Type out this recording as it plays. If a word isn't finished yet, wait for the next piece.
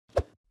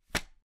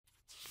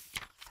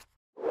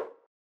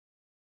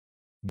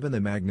Given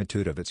the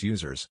magnitude of its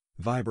users,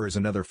 Viber is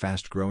another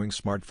fast-growing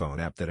smartphone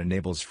app that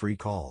enables free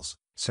calls,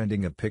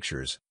 sending of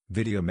pictures,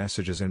 video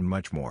messages and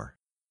much more.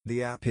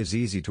 The app is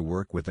easy to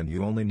work with and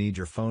you only need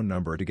your phone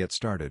number to get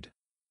started.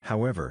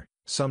 However,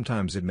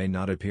 sometimes it may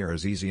not appear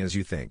as easy as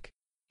you think.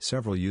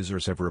 Several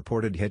users have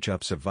reported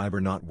hiccups of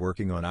Viber not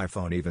working on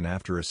iPhone even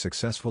after a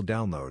successful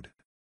download.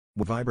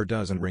 When Viber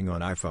doesn't ring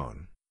on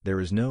iPhone, there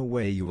is no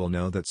way you will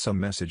know that some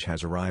message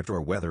has arrived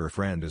or whether a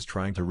friend is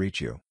trying to reach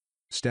you.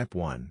 Step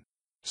 1.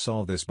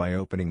 Solve this by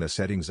opening the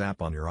Settings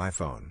app on your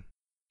iPhone.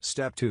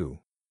 Step 2.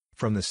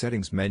 From the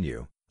Settings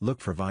menu, look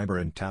for Viber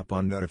and tap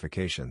on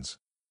Notifications.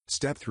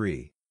 Step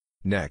 3.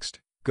 Next,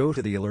 go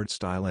to the Alerts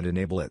tile and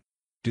enable it.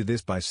 Do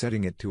this by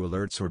setting it to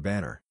Alerts or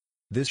Banner.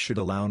 This should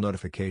allow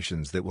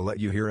notifications that will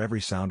let you hear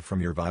every sound from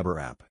your Viber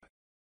app.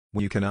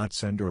 When you cannot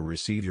send or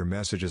receive your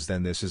messages,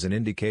 then this is an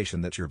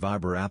indication that your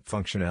Viber app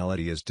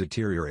functionality is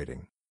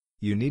deteriorating.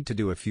 You need to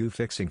do a few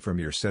fixing from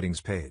your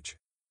Settings page.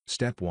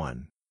 Step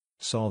 1.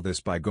 Solve this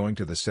by going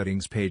to the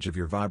Settings page of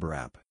your Viber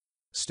app.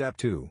 Step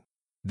 2.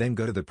 Then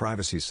go to the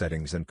Privacy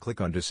settings and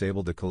click on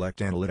Disable the Collect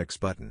Analytics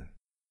button.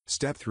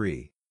 Step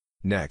 3.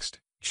 Next,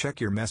 check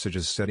your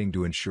Messages setting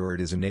to ensure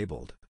it is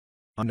enabled.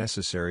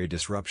 Unnecessary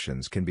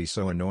disruptions can be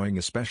so annoying,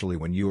 especially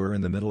when you are in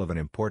the middle of an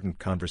important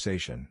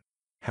conversation.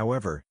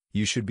 However,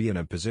 you should be in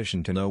a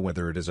position to know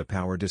whether it is a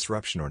power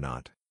disruption or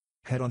not.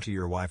 Head onto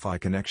your Wi-Fi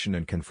connection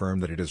and confirm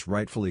that it is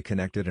rightfully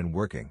connected and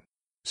working.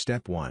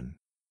 Step 1.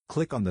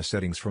 Click on the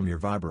settings from your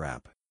Viber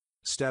app.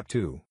 Step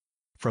 2.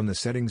 From the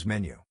Settings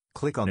menu,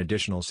 click on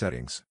Additional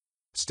Settings.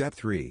 Step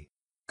 3.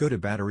 Go to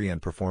Battery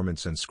and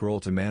Performance and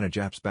scroll to Manage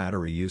Apps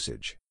Battery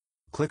Usage.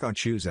 Click on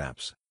Choose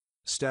Apps.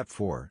 Step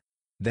 4.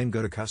 Then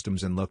go to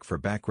Customs and look for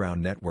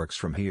Background Networks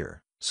from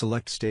here.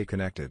 Select Stay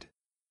Connected.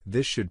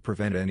 This should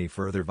prevent any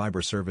further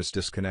Viber service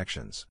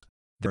disconnections.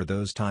 There are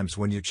those times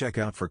when you check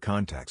out for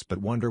contacts but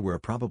wonder where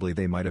probably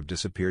they might have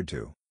disappeared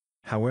to.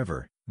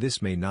 However,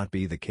 this may not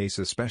be the case,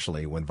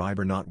 especially when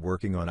Viber not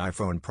working on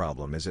iPhone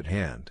problem is at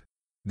hand.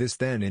 This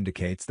then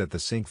indicates that the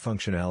sync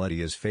functionality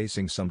is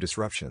facing some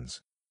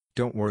disruptions.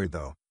 Don't worry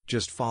though,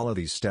 just follow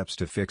these steps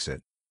to fix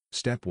it.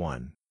 Step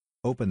 1.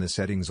 Open the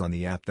settings on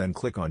the app, then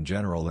click on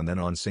General and then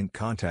on Sync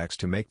Contacts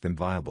to make them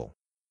viable.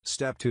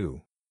 Step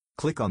 2.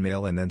 Click on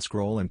Mail and then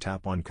scroll and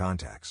tap on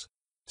Contacts.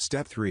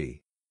 Step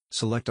 3.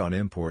 Select on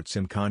Import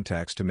SIM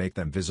contacts to make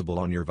them visible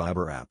on your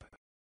Viber app.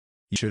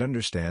 You should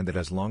understand that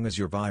as long as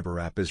your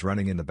Viber app is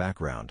running in the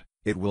background,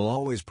 it will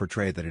always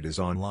portray that it is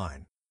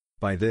online.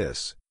 By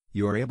this,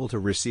 you are able to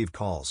receive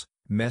calls,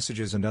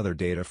 messages and other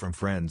data from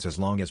friends as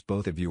long as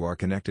both of you are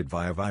connected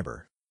via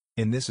Viber.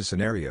 In this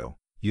scenario,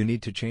 you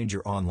need to change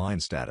your online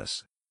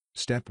status.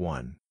 Step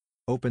 1.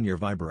 Open your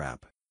Viber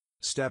app.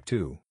 Step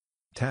 2.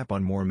 Tap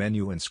on More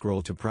menu and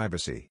scroll to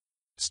Privacy.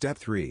 Step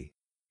 3.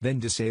 Then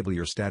disable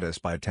your status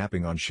by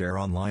tapping on Share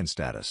Online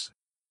Status.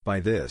 By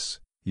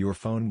this, your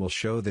phone will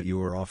show that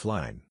you are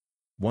offline.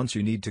 Once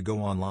you need to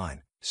go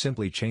online,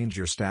 simply change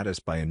your status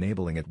by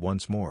enabling it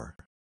once more.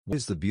 What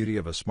is the beauty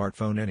of a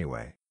smartphone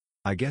anyway?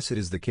 I guess it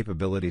is the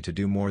capability to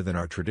do more than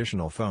our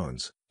traditional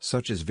phones,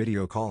 such as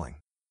video calling.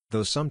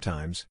 Though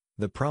sometimes,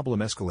 the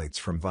problem escalates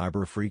from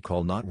Viber free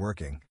call not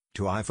working,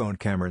 to iPhone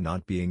camera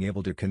not being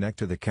able to connect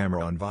to the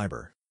camera on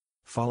Viber.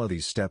 Follow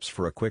these steps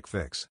for a quick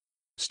fix.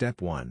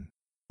 Step 1.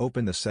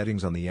 Open the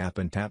settings on the app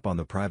and tap on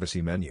the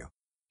Privacy menu.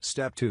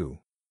 Step 2.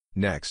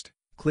 Next,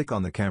 click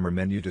on the Camera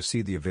menu to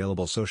see the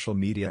available social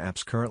media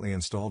apps currently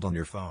installed on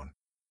your phone.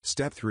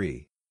 Step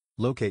 3.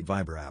 Locate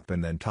Viber app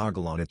and then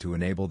toggle on it to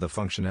enable the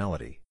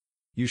functionality.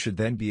 You should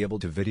then be able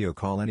to video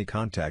call any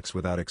contacts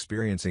without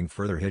experiencing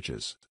further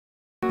hitches.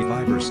 If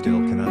Viber still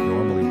cannot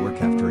normally work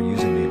after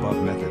using the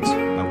above methods,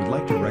 I would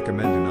like to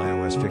recommend an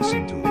iOS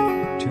fixing tool,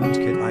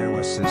 TunesKit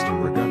iOS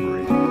System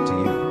Recovery, to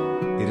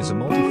you. It is a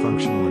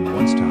multifunctional and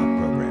one-stop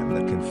program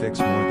that can fix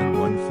more than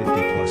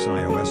 150+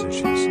 iOS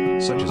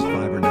issues, such as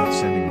Viber not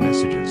sending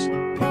messages,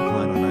 pink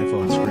line on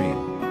iPhone screen,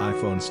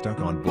 iPhone stuck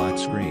on black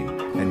screen,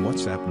 and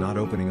WhatsApp not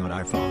opening on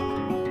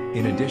iPhone.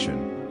 In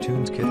addition,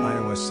 TunesKit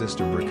iOS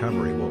System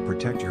Recovery will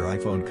protect your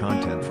iPhone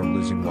content from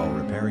losing while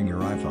repairing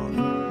your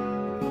iPhone.